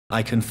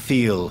I can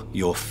feel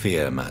your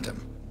fear,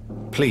 madam.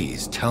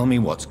 Please tell me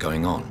what's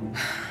going on.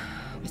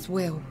 It's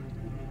Will.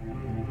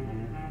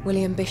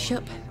 William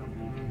Bishop.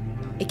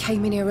 He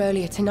came in here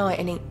earlier tonight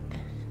and he...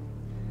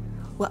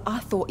 Well, I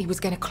thought he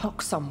was going to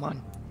clock someone.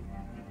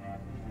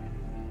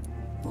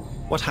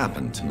 What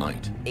happened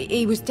tonight?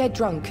 He was dead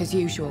drunk as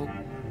usual.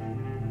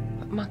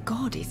 But my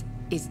God,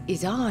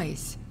 his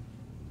eyes,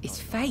 his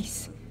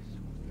face.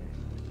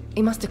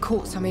 He must have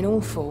caught something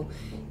awful.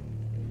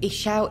 He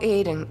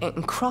shouted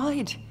and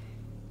cried.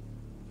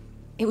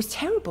 It was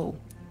terrible.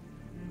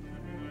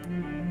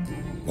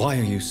 Why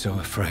are you so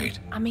afraid?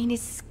 I mean,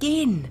 his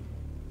skin.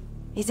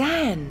 His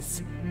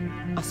hands.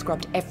 I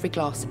scrubbed every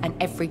glass and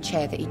every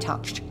chair that he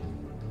touched.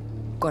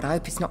 God, I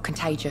hope it's not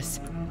contagious.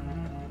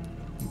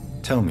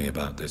 Tell me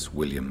about this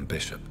William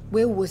Bishop.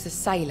 Will was a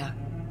sailor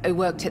who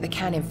worked at the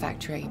canning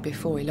factory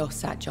before he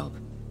lost that job.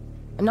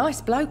 A nice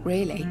bloke,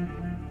 really.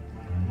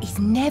 He's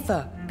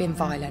never been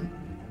violent.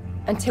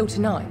 Until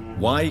tonight.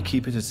 Why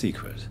keep it a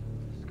secret?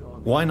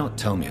 Why not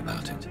tell me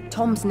about it?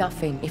 Tom's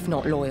nothing if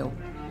not loyal.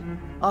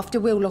 After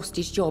Will lost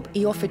his job,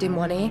 he offered him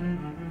one ear.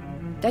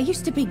 They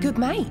used to be good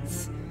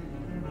mates.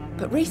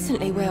 But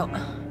recently, well...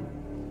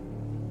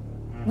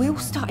 Will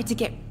started to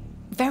get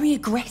very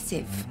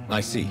aggressive. I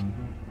see.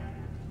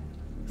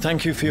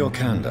 Thank you for your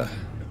candor.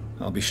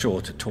 I'll be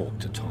sure to talk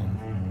to Tom.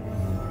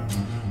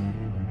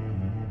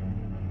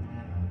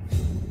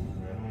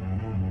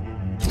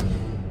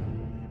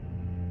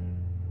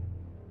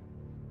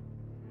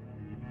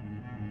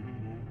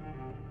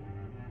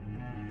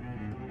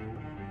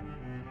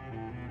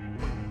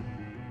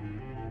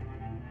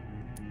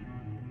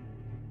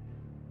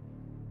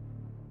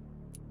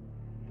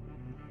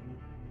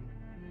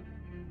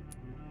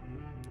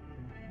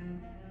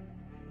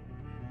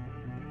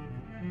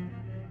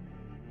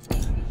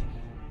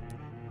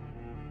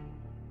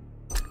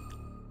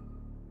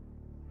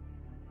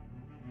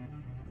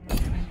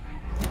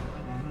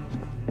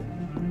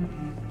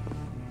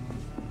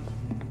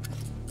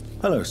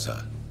 Hello,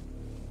 sir.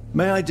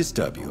 May I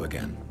disturb you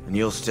again? And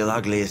you're still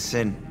ugly as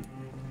sin.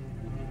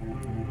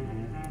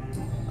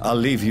 I'll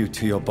leave you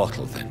to your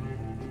bottle, then.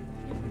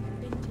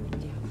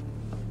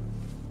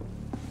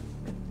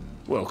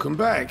 Welcome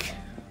back.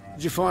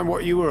 Did you find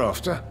what you were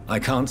after? I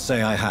can't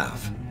say I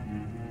have.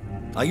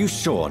 Are you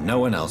sure no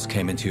one else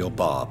came into your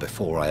bar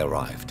before I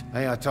arrived?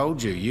 Hey, I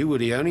told you, you were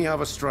the only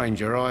other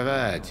stranger I've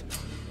had.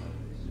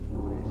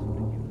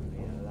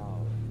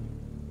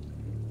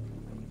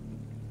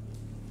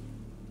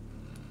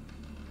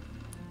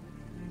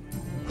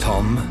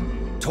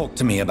 Tom, talk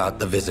to me about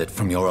the visit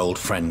from your old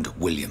friend,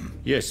 William.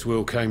 Yes,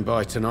 Will came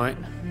by tonight,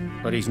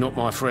 but he's not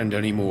my friend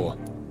anymore.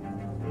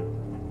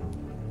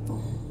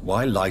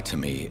 Why lie to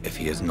me if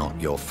he is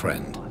not your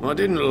friend? I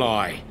didn't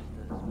lie.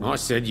 I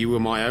said you were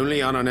my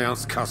only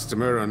unannounced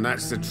customer, and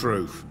that's the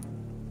truth.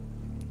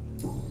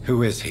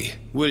 Who is he?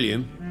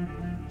 William.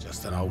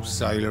 Just an old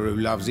sailor who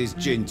loves his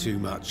gin too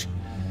much.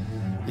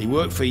 He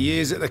worked for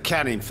years at the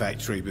canning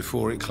factory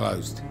before it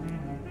closed.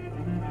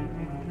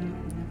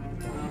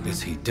 Is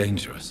he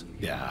dangerous?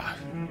 Yeah.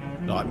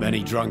 Like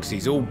many drunks,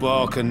 he's all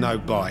bark and no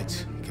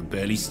bite. He can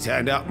barely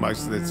stand up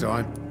most of the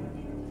time.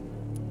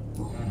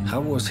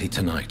 How was he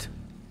tonight?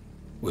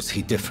 Was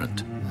he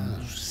different?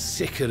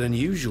 Sicker than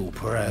usual,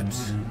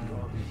 perhaps.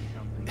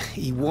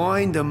 He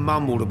whined and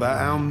mumbled about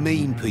how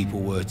mean people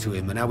were to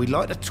him and how he'd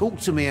like to talk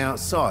to me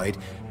outside,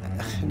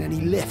 and then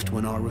he left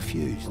when I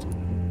refused.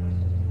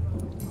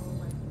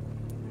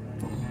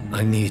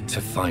 I need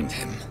to find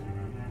him.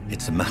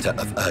 It's a matter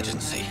of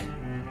urgency.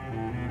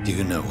 Do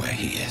you know where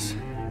he is?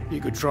 You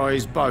could try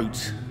his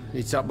boat.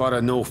 It's up by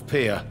the North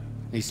Pier.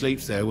 He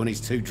sleeps there when he's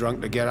too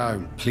drunk to get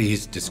home.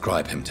 Please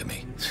describe him to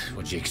me.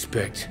 What do you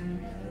expect?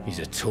 He's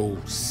a tall,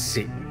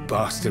 sick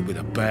bastard with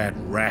a bad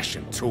rash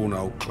and torn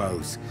old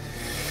clothes.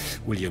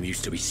 William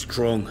used to be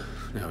strong.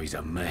 Now he's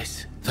a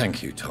mess.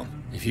 Thank you,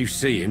 Tom. If you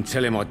see him,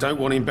 tell him I don't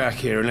want him back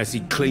here unless he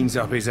cleans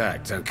up his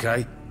act,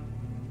 okay?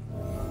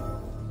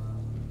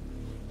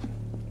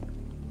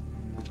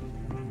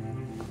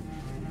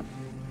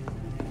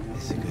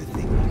 It's a good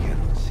thing you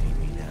cannot see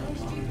me now.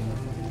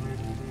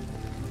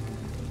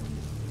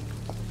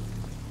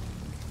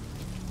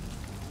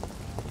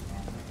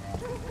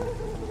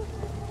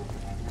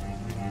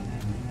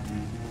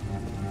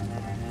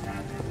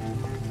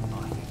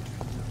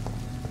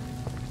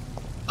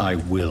 I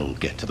will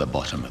get to the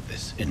bottom of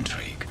this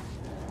intrigue.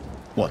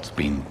 What's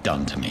been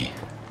done to me,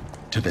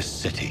 to this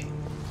city.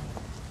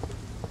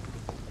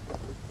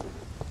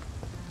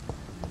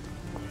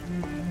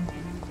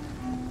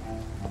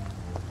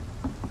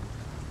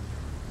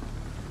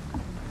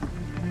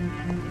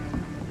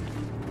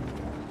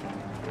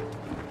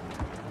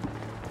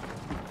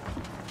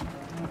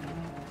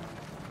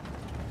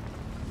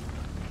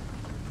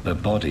 The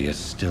body is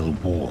still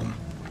warm.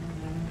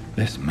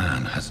 This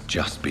man has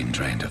just been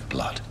drained of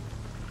blood.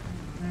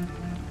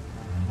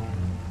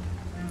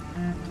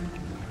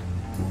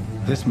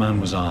 This man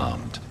was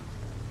armed.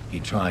 He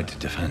tried to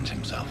defend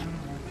himself.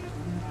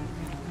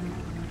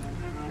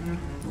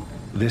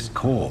 This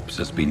corpse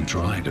has been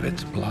dried of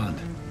its blood.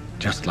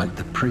 just like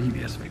the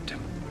previous victim.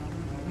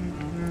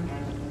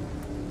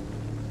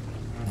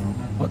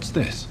 What's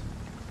this?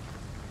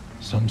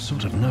 Some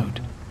sort of note.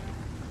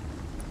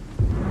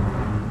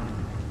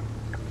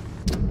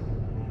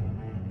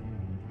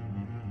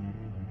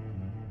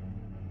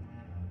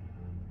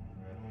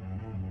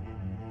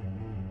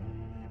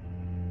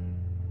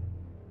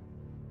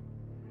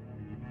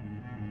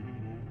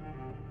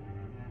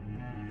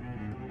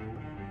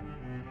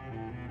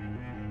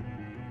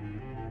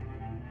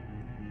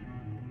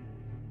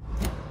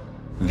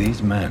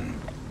 These men,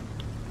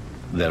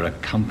 they're a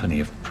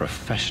company of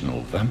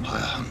professional vampire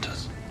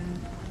hunters.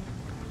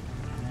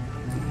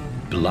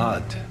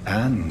 Blood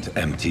and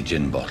empty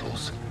gin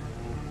bottles.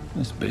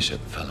 This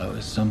Bishop fellow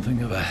is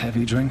something of a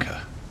heavy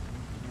drinker.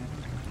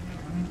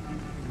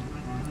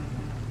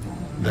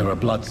 There are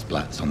blood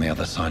splats on the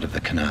other side of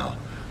the canal.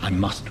 I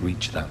must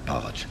reach that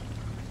barge.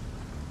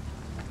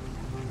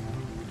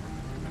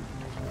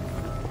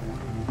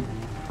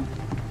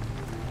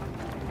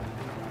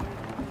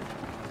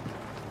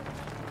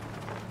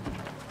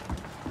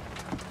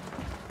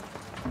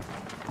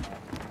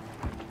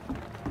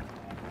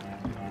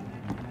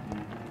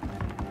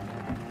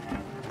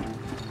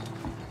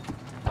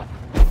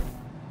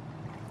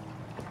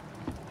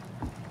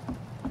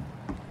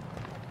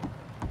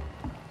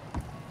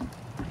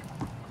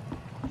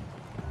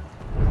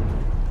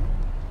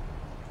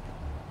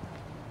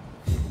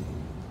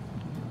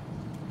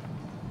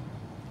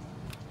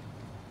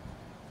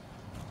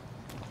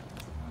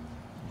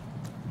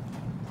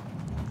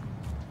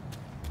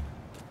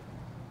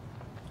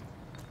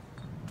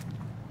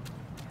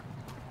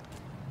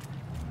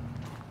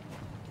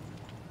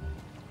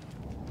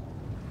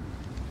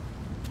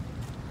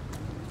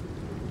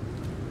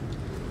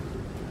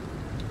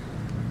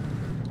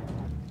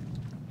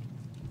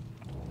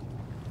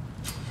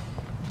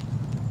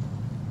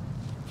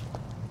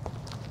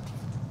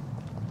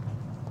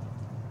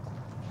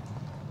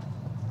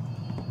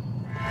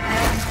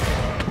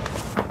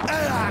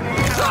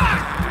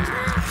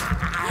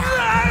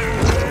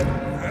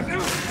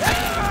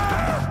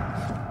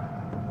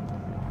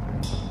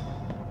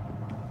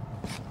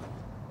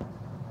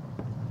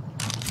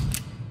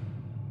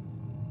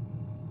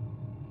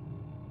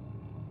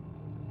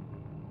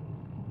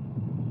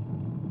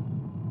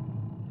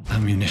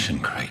 Ammunition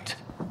crate.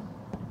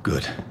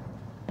 Good.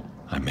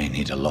 I may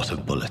need a lot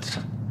of bullets.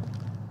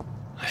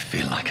 I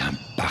feel like I'm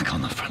back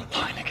on the front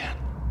line again.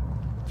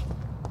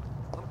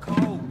 I'm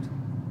cold.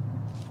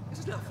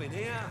 There's nothing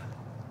here.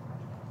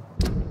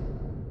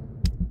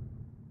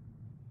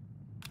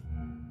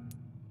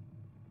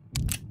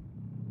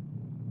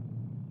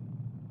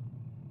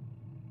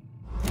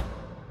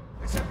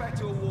 Let's head back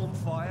to a warm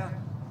fire.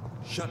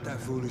 Shut that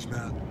foolish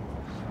mouth.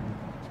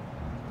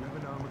 You ever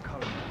know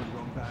McCullough could be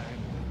wrong about him?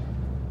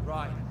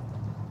 Right.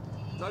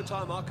 No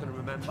time I can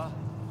remember.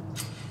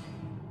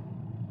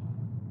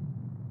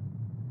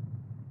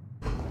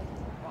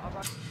 What have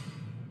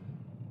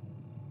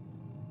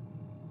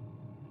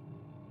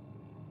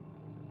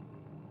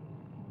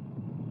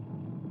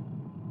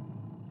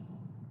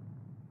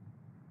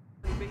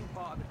I been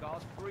part of the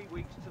guards 3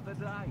 weeks to the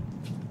day?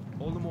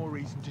 All the more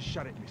reason to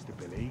shut it, Mr.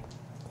 Billy.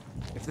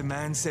 If the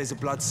man says a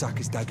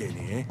bloodsucker's dug in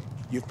here,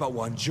 you've but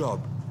one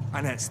job,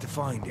 and that's to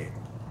find it.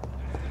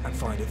 And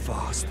find it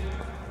fast.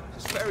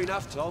 It's fair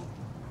enough, Tom.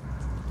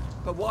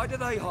 But why do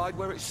they hide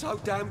where it's so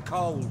damn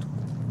cold?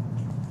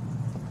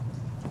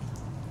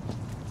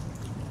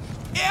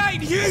 It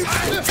ain't you!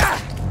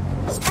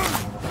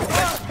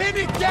 Pin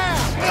it down!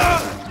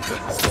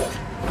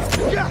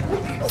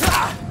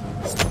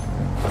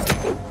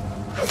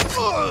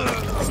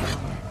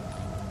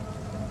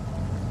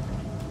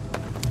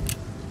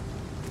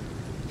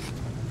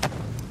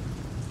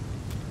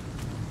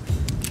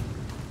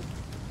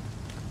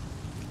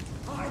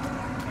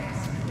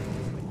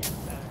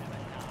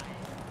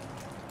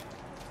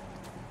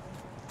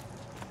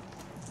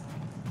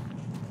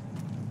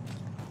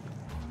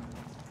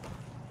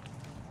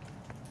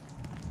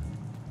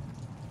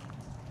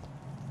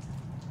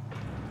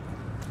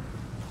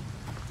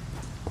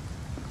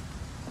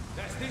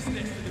 This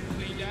next to be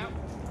cleaned out.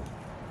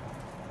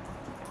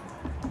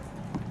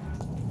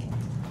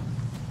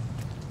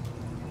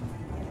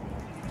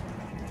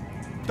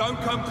 Don't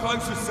come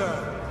closer,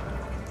 sir.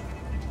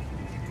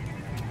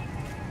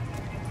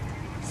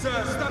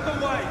 Sir, step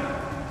away.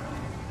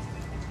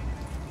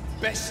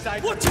 Best stay.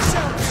 Watch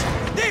yourselves!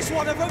 There's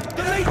one of them!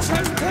 The leech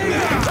MP!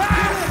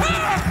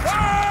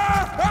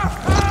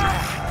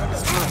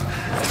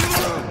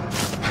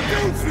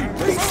 Goofy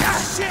piece of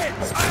shit!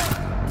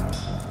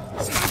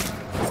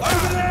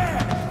 Over there!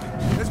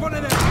 There's one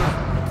of them!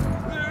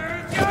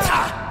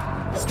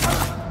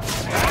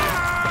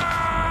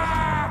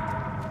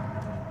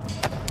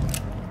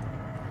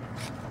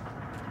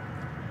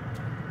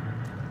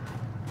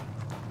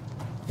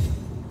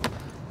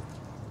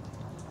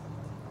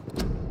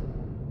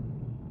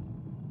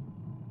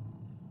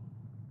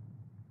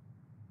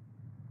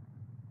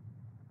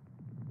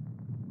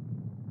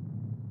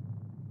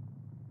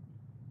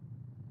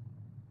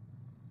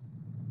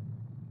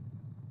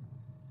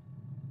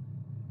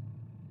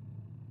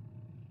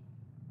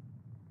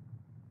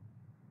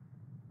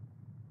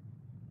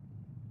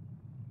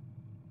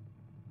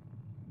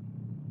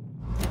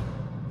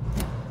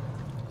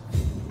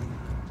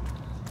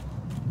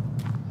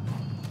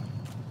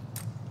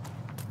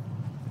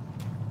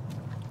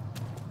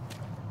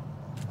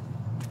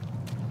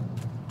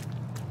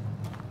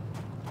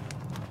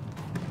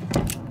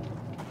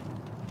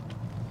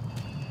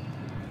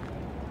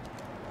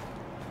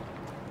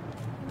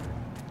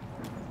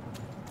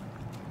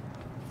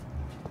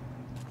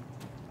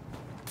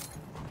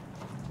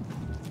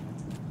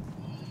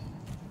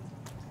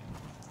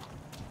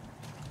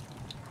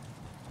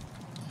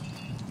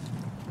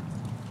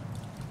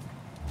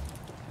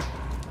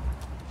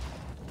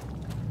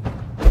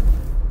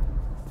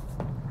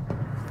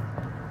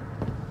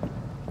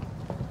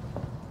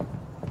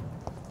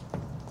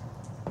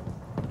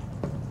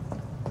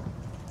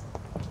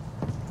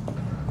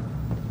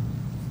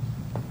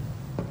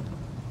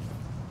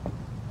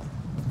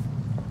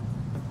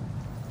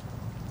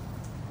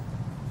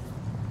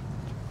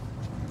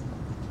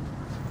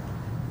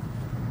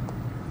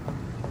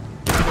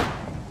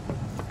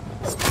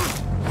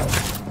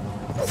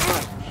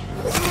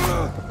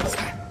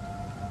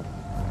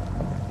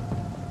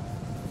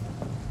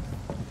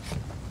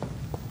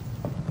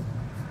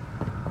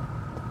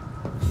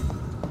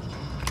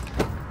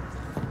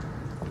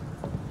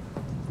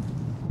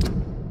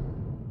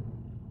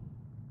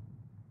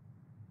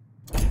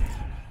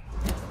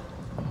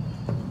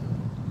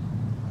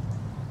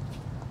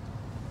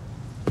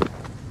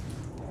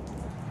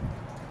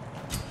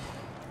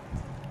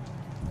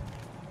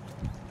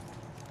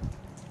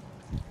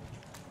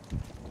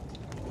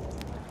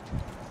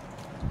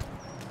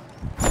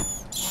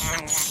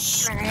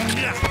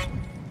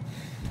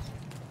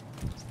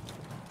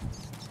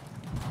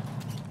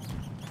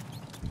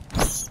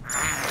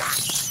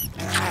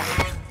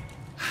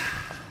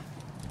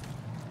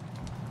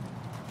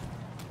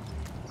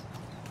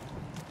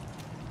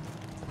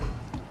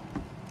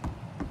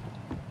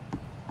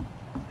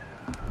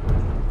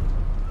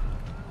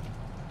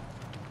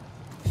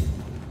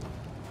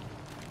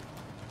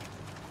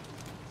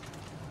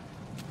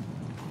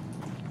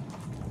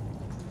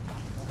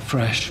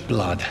 fresh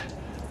blood.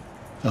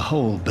 The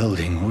whole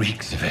building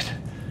reeks of it.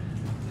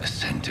 The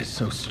scent is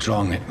so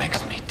strong it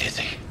makes me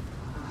dizzy.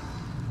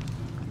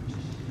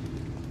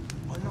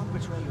 I'll not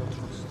betray your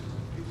trust.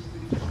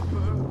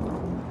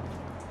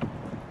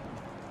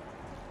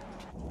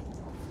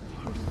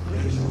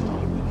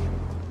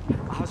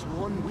 As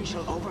one, we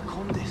shall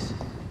overcome this.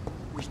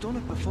 We've done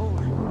it before.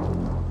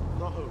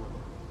 No.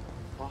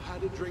 I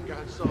had a drink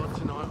outside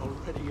tonight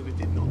already and it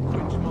did not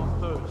quench my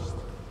thirst.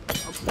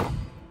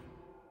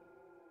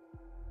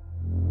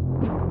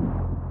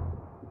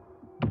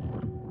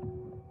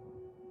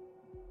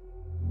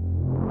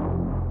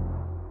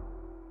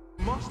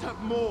 Must have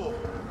more.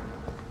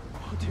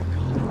 Oh dear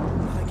God,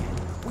 not again.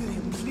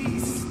 William,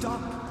 please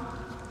stop.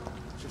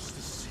 Just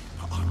a sip,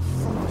 I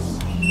promise.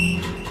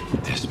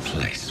 This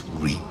place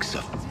reeks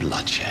of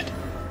bloodshed.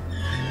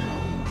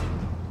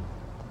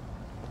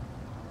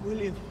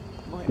 William,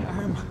 my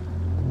arm.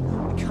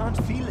 I can't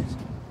feel it.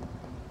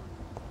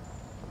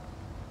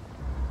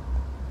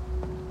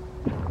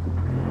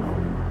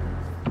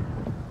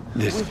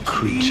 This Will,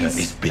 creature please,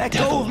 is let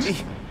go of bedeviled. me.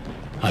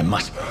 I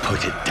must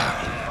put it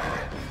down.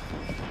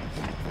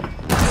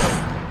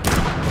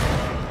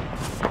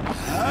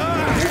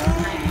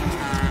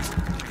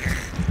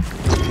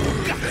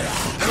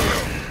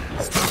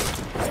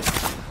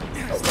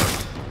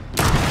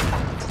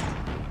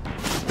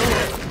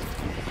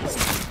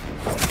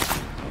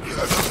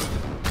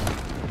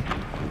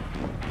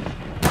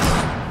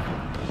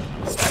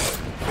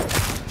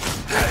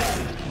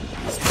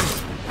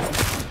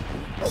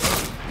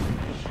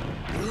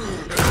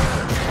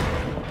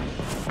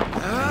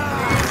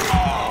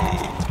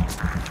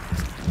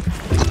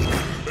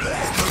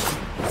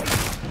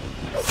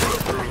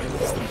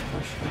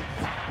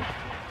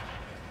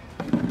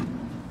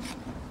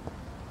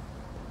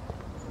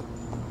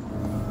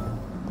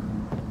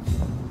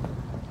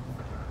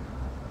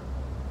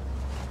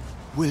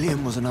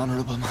 William was an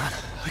honorable man.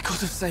 I could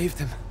have saved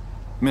him.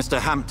 Mr.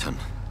 Hampton,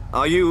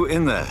 are you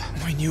in there?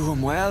 I knew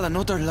him well,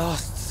 another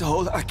lost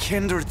soul, a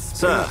kindred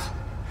spirit. Sir,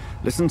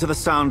 listen to the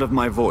sound of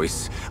my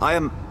voice.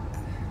 I'm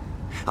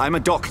a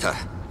doctor.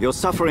 You're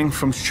suffering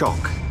from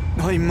shock.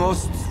 I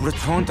must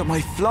return to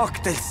my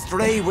flock. They'll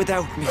stray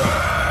without me.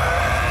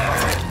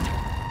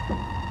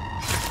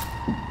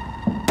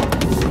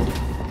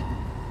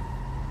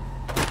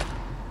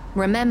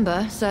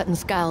 Remember, certain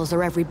skulls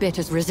are every bit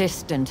as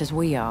resistant as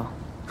we are.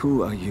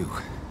 Who are you?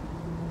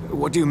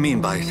 What do you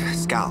mean by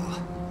Skal?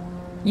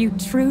 You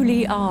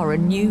truly are a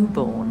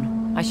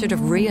newborn. I should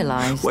have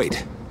realized.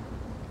 Wait.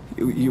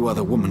 You are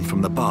the woman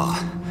from the bar.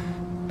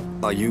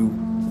 Are you...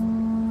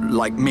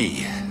 like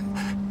me?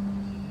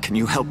 Can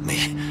you help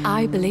me?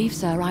 I believe,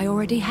 sir, I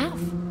already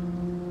have.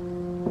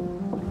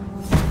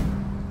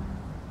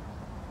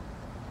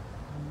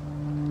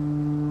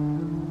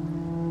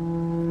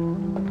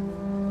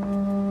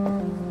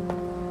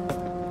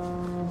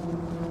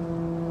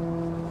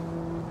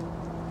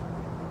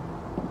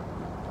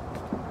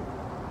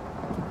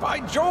 By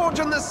George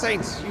and the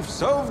Saints, you've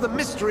solved the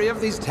mystery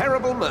of these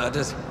terrible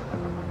murders.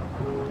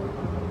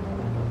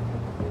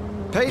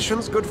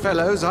 Patience, good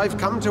fellows, I've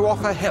come to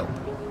offer help.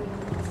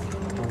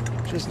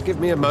 Just give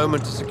me a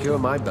moment to secure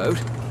my boat.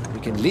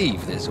 We can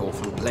leave this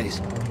awful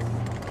place.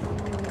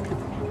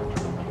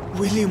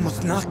 William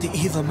was not the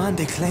evil man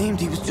they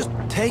claimed. He was just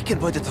taken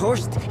by the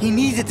thirst. He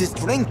needed this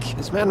drink.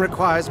 This man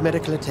requires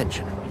medical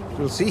attention.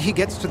 You'll see he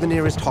gets to the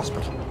nearest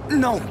hospital.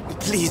 No,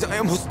 please,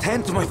 I must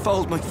tend to my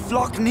fold. My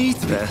flock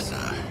needs me. There,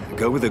 sir.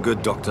 Go with the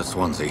good Dr.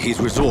 Swansea.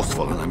 He's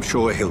resourceful, and I'm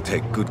sure he'll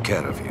take good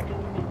care of you.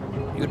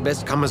 You'd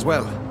best come as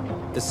well.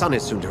 The sun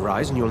is soon to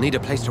rise, and you'll need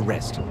a place to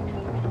rest.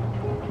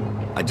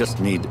 I just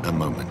need a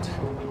moment.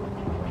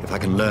 If I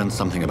can learn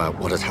something about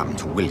what has happened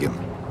to William,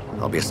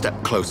 I'll be a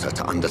step closer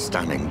to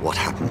understanding what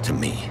happened to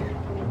me.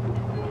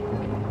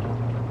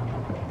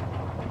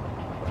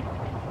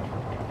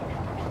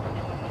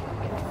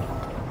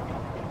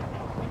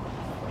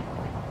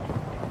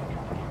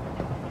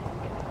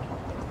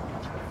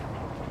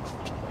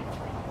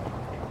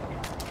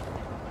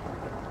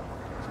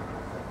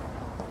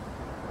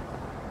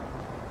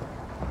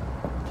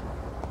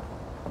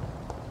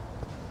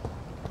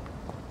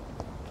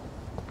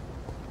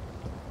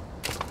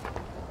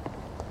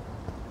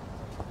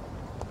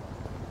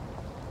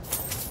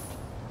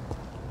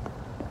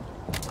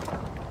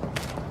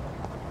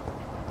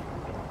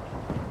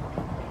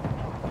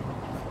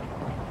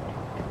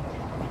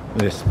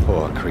 This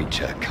poor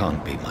creature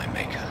can't be my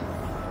maker.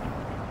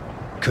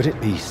 Could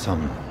it be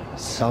some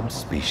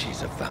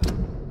subspecies of vampire?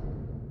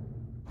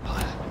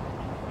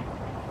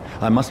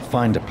 I must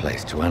find a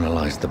place to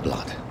analyze the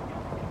blood.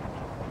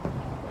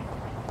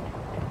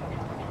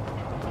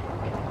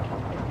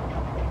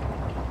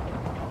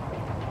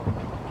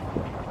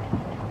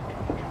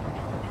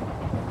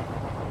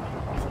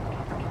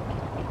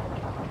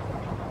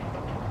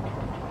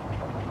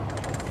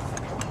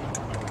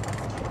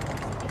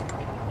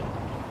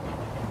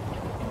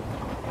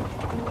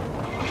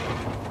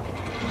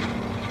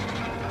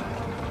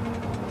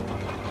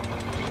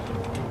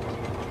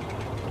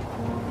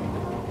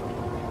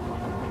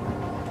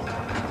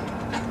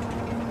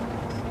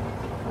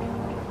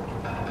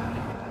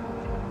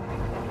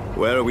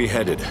 Where are we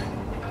headed?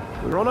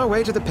 We're on our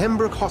way to the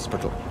Pembroke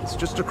Hospital. It's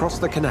just across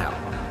the canal.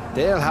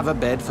 They'll have a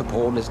bed for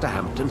poor Mr.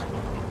 Hampton.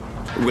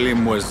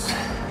 William was...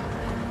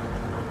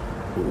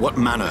 What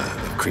manner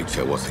of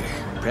creature was he?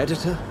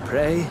 Predator,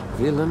 prey,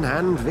 villain,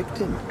 and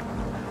victim.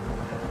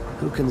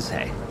 Who can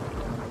say?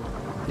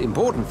 The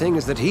important thing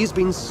is that he's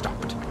been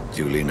stopped.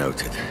 Duly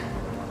noted.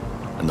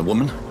 And the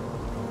woman?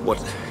 What...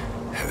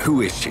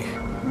 Who is she?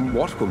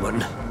 What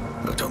woman?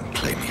 Oh, don't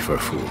play me for a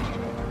fool.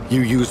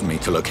 You used me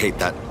to locate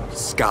that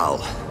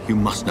skull. You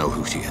must know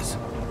who she is.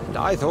 And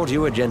I thought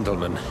you a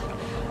gentleman.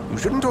 You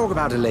shouldn't talk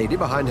about a lady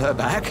behind her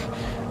back,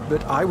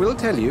 but I will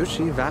tell you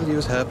she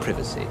values her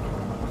privacy.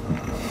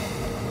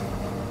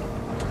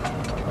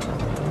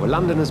 Were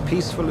London as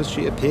peaceful as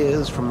she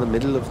appears from the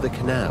middle of the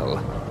canal?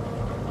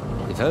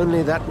 If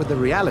only that were the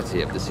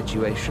reality of the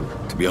situation.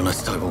 To be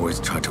honest, I've always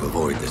tried to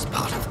avoid this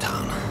part of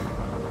town.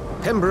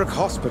 Pembroke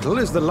Hospital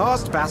is the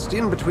last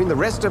bastion between the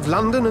rest of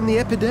London and the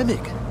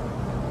epidemic.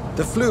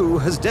 The flu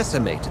has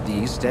decimated the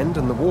East End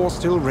and the war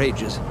still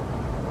rages.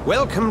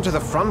 Welcome to the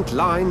front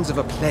lines of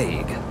a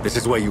plague. This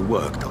is where you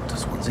work, Dr.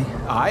 Swansea?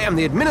 I am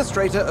the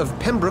administrator of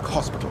Pembroke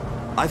Hospital.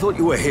 I thought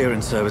you were here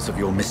in service of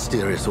your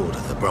mysterious order,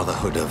 the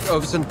Brotherhood of...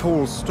 Of St.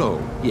 Paul's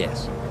Stole,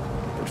 yes.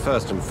 But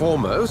first and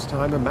foremost,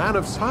 I'm a man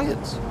of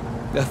science.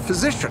 A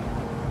physician,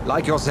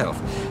 like yourself,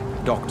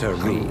 Dr.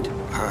 Reed.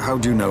 How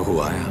do you know who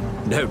I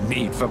am? No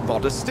need for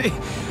modesty.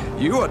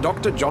 You are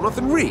Dr.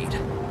 Jonathan Reed,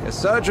 a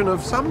surgeon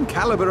of some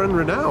caliber and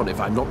renown, if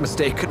I'm not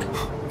mistaken.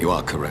 You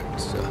are correct,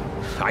 sir.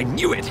 I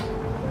knew it!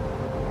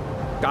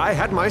 I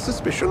had my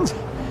suspicions.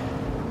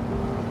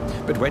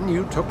 But when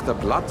you took the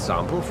blood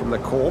sample from the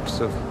corpse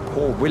of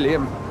poor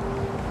William,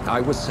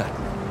 I was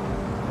certain.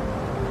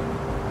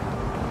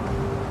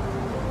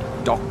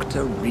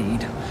 Dr.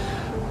 Reed.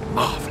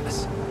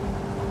 Marvelous.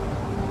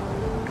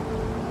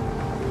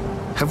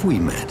 Have we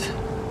met?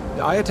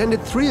 I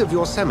attended 3 of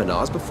your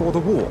seminars before the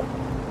war.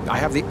 I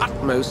have the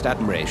utmost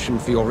admiration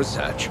for your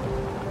research.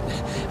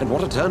 And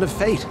what a turn of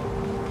fate.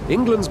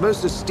 England's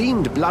most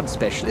esteemed blood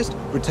specialist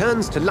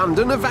returns to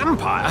London a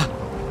vampire.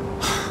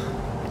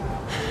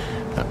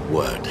 That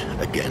word,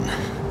 again.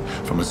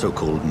 From a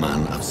so-called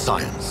man of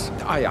science.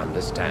 I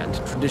understand.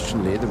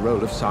 Traditionally, the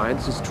role of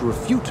science is to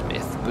refute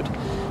myth, but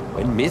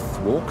when myth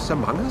walks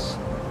among us,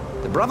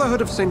 the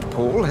Brotherhood of St.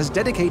 Paul has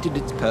dedicated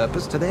its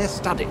purpose to their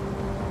study.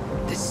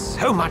 There's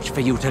so much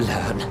for you to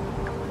learn.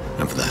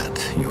 Of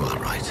that, you are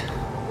right.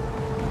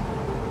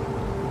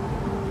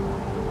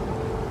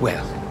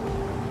 Well,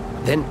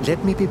 then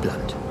let me be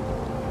blunt.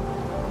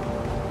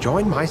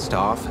 Join my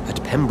staff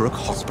at Pembroke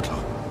Hospital.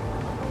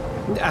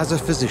 As a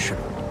physician.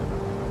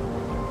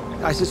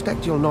 I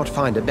suspect you'll not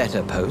find a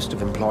better post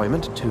of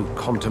employment to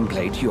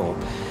contemplate your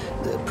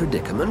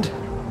predicament.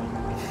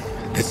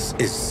 This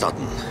is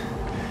sudden.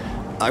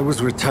 I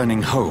was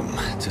returning home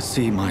to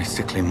see my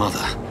sickly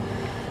mother.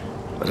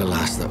 But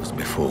alas, that was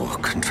before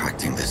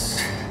contracting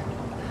this...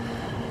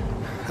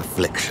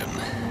 affliction.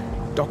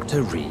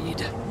 Dr.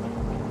 Reed,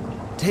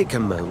 take a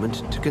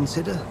moment to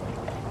consider.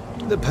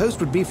 The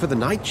post would be for the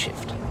night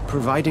shift,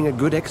 providing a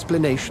good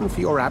explanation for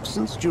your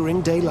absence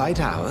during daylight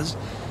hours.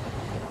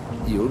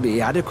 You'll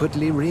be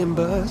adequately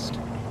reimbursed,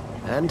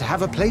 and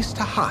have a place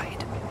to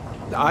hide.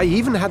 I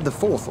even had the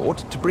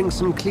forethought to bring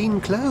some clean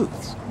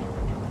clothes.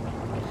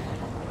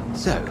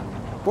 So,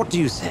 what do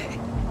you say?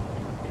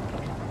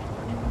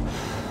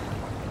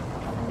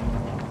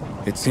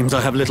 It seems I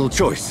have little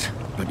choice,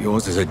 but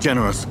yours is a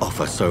generous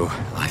offer, so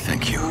I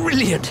thank you.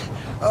 Brilliant!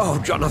 Oh,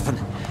 Jonathan,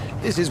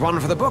 this is one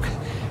for the book,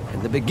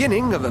 and the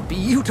beginning of a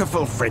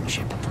beautiful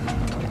friendship.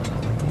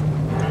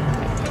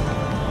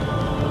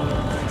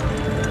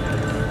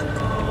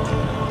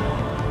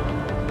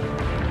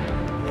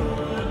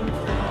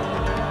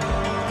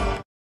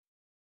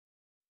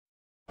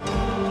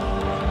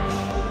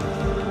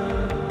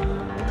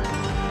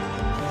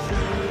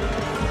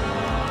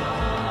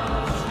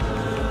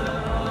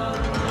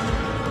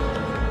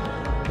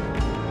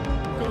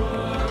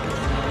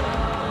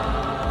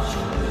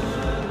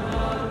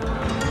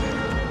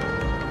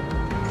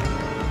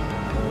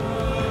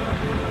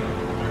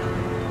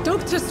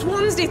 Dr.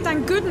 Swansea,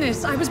 thank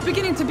goodness. I was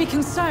beginning to be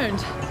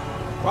concerned.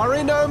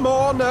 Worry no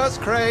more, Nurse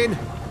Crane,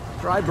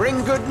 for I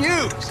bring good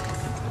news.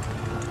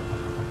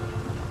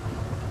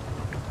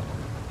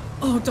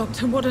 Oh,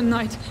 Doctor, what a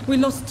night. We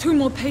lost 2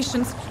 more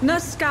patients.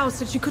 Nurse Scow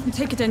said she couldn't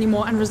take it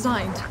anymore and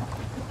resigned.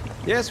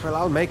 Yes, well,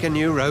 I'll make a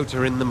new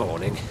rota in the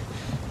morning.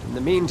 In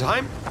the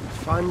meantime,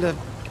 find a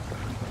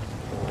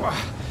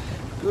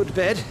good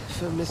bed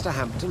for Mr.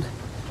 Hampton.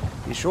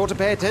 Be sure to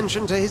pay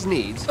attention to his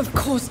needs. Of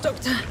course,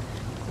 Doctor.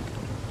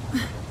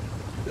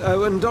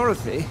 Oh, and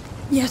Dorothy?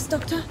 Yes,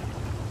 Doctor?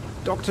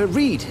 Dr.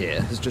 Reed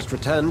here has just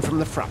returned from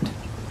the front.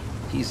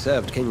 He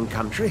served King and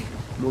Country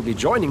and will be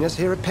joining us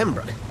here at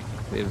Pembroke.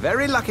 We're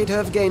very lucky to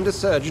have gained a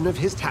surgeon of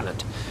his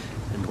talent,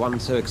 and one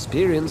so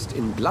experienced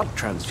in blood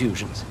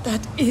transfusions.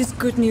 That is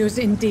good news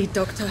indeed,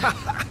 Doctor.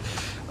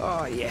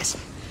 Oh, yes.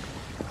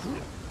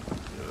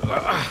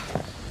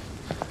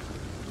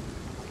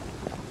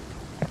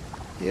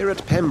 Here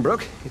at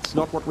Pembroke, it's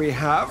not what we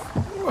have,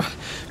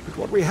 but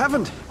what we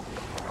haven't.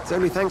 It's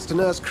only thanks to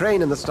Nurse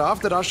Crane and the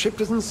staff that our ship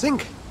doesn't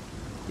sink.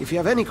 If you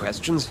have any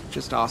questions,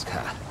 just ask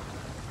her.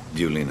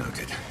 Duly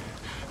noted.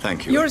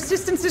 Thank you. Your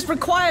assistance is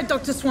required,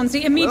 Dr.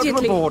 Swansea, immediately.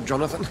 Welcome aboard,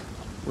 Jonathan.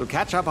 We'll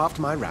catch up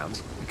after my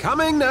rounds.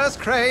 Coming, Nurse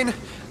Crane.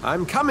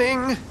 I'm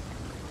coming.